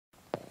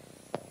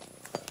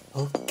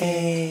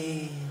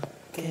Okay,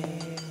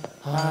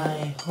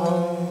 hi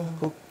home,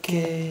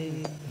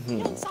 okay.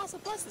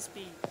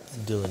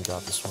 Dylan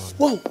got this one.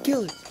 Whoa,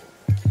 kill it!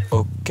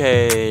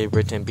 Okay,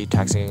 Britain be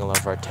taxing all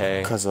of our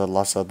tay. Cause of the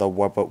loss of the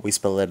war, but we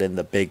spill it in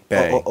the big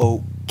bay.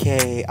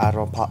 Okay, I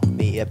don't pop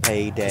me a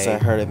payday. Cause I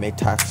heard it made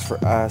tax for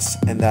us,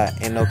 and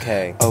that ain't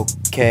okay.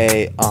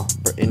 Okay,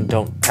 Britain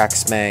don't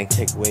tax me.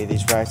 Take away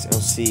these rights and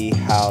we'll see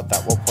how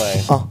that will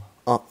play.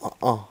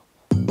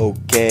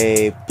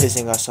 Okay,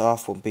 pissing us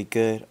off won't be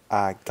good,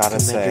 I gotta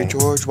say. Commander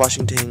George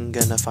Washington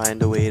gonna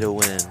find a way to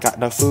win. Got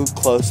no food,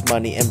 clothes,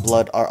 money, and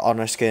blood are on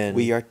our skin.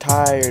 We are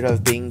tired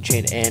of being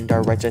chained and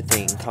our rights are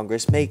thing.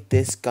 Congress make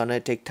this, gonna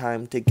take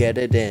time to get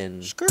it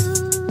in.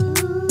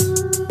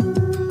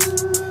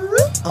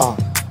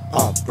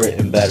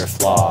 Britain better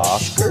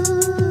flock.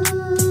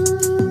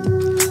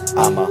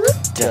 I'm a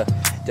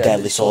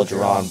deadly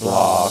soldier on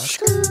block.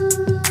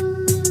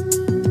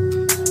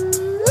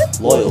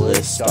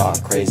 Loyalists are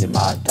crazy,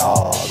 my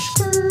dog.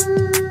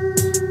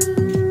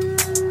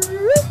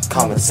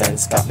 Common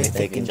sense got me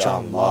thinking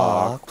John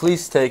Locke.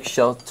 Please take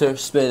shelter,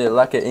 spit it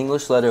like an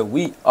English letter.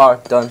 We are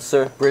done,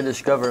 sir.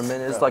 British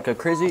government is like a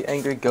crazy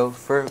angry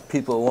gopher.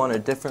 People want a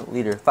different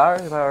leader.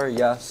 Fire,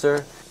 yeah,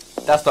 sir.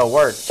 That's the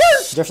word.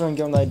 Jefferson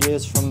giving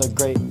ideas from the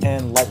great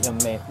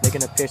enlightenment.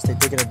 Making a pitch, they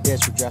digging a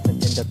ditch, we're drafting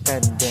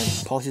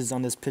independence. Policies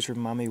on this pitch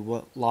remind me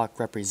what Locke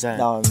represents.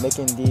 Now I'm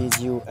making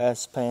these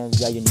U.S. plans,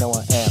 yeah, you know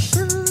I am.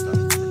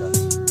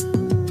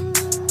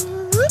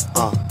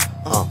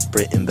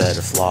 Britain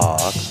better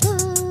flock.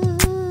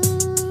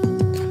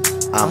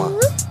 I'm a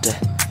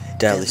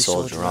deadly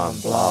soldier on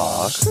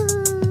block.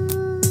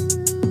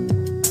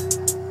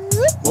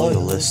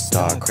 Loyalists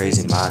are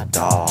crazy, my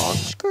dog.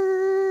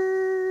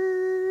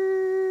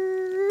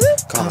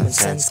 Common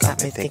sense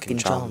got me thinking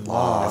John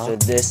Locke. After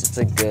this, it's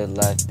a good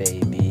life,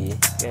 baby.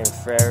 Getting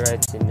fair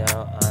right to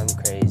now, I'm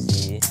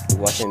crazy. You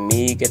watching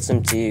me get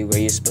some tea where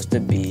you supposed to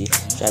be.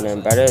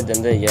 Shining brighter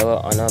than the yellow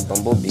on a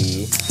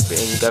bumblebee.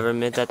 Britain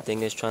government, that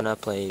thing is trying to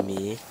play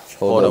me.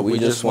 Hold up, we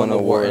just won a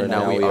war and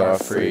now we are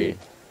free.